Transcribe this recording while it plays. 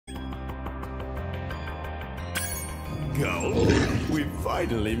go. We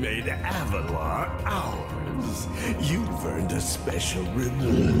finally made Avalar ours. You've earned a special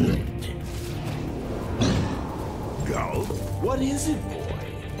reward. Go. What is it, boy?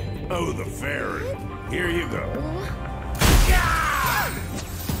 Oh, the fairy. Here you go.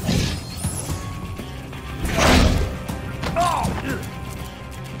 Oh!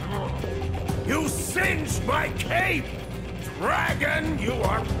 You singed my cape! Dragon, you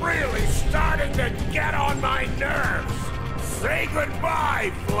are really starting to get on my nerves! Say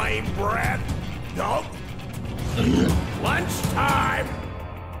goodbye, flame breath! Nope! Lunchtime!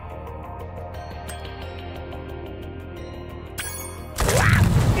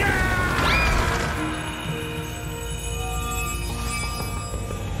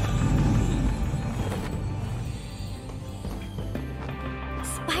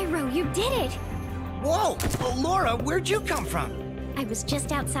 Spyro, you did it! Whoa! Laura, where'd you come from? I was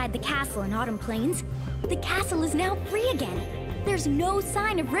just outside the castle in Autumn Plains. The castle is now free again. There's no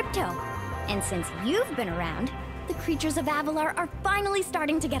sign of Ripto. And since you've been around, the creatures of Avalar are finally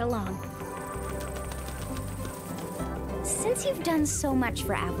starting to get along. Since you've done so much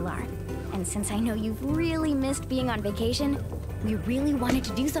for Avalar, and since I know you've really missed being on vacation, we really wanted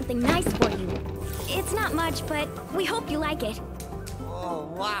to do something nice for you. It's not much, but we hope you like it.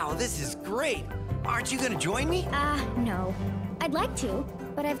 Oh, wow, this is great. Aren't you gonna join me? No. I'd like to,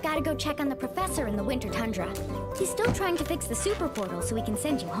 but I've got to go check on the professor in the winter tundra. He's still trying to fix the super portal so we can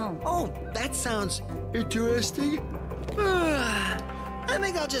send you home. Oh, that sounds interesting. I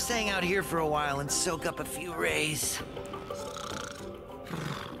think I'll just hang out here for a while and soak up a few rays.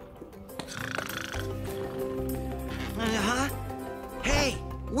 Uh-huh. Hey,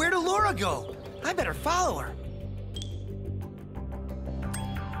 where'd Laura go? I better follow her.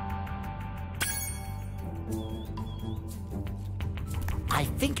 I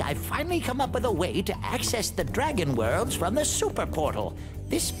think I've finally come up with a way to access the Dragon Worlds from the Super Portal.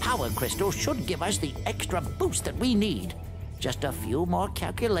 This power crystal should give us the extra boost that we need. Just a few more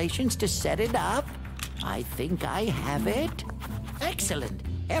calculations to set it up. I think I have it. Excellent.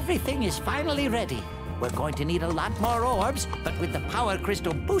 Everything is finally ready. We're going to need a lot more orbs, but with the power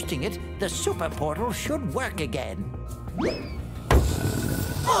crystal boosting it, the Super Portal should work again.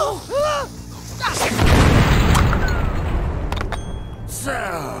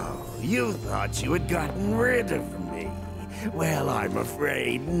 So, you thought you had gotten rid of me. Well, I'm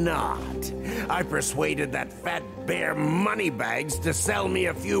afraid not. I persuaded that fat bear Moneybags to sell me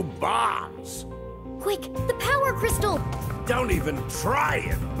a few bombs. Quick, the power crystal! Don't even try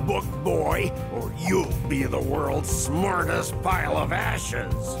it, book boy, or you'll be the world's smartest pile of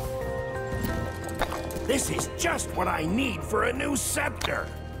ashes. This is just what I need for a new scepter.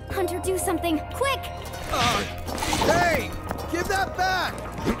 Hunter, do something, quick! Hey! Give that back!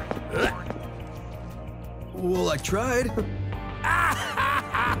 Well, I tried.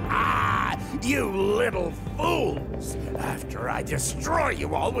 You little fools! After I destroy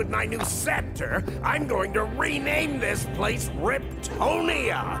you all with my new scepter, I'm going to rename this place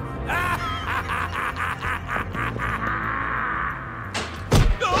Riptonia!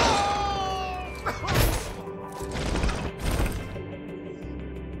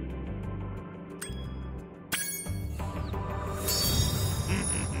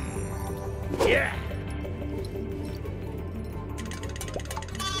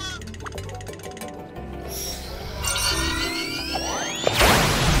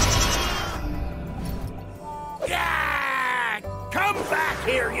 Yeah! Come back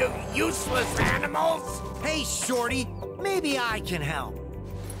here, you useless animals! Hey, Shorty, maybe I can help.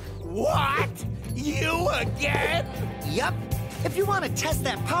 What? You again? Yup. If you want to test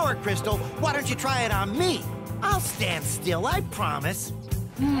that power crystal, why don't you try it on me? I'll stand still, I promise.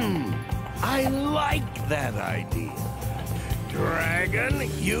 I like that idea. Dragon,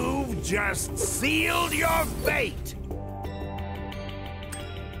 you've just sealed your fate!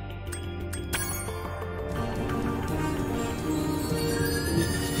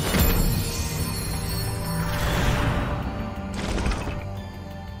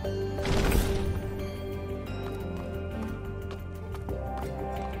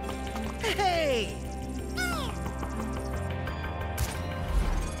 Hey!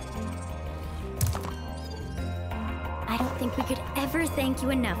 I don't think we could ever thank you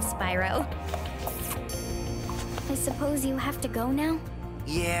enough, Spyro. I suppose you have to go now?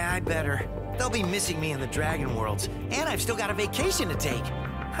 Yeah, I better. They'll be missing me in the Dragon Worlds, and I've still got a vacation to take.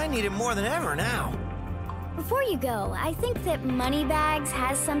 I need it more than ever now. Before you go, I think that Moneybags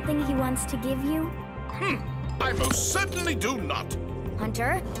has something he wants to give you. I most certainly do not.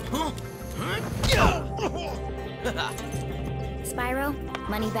 Hunter? Spyro,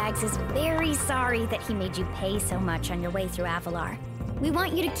 Moneybags is very sorry that he made you pay so much on your way through Avalar. We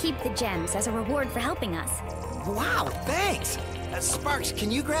want you to keep the gems as a reward for helping us. Wow, thanks. Sparks,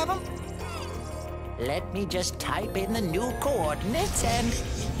 can you grab them? Let me just type in the new coordinates and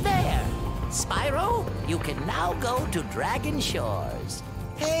there! Spyro, you can now go to Dragon Shores.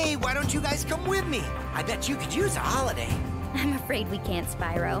 Hey, why don't you guys come with me? I bet you could use a holiday. I'm afraid we can't,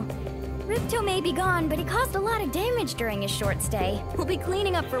 Spyro. Ripto may be gone, but he caused a lot of damage during his short stay. We'll be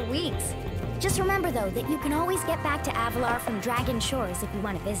cleaning up for weeks. Just remember, though, that you can always get back to Avalar from Dragon Shores if you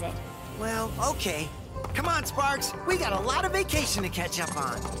want to visit. Well, okay. Come on, Sparks. We got a lot of vacation to catch up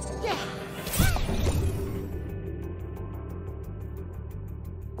on. Yeah.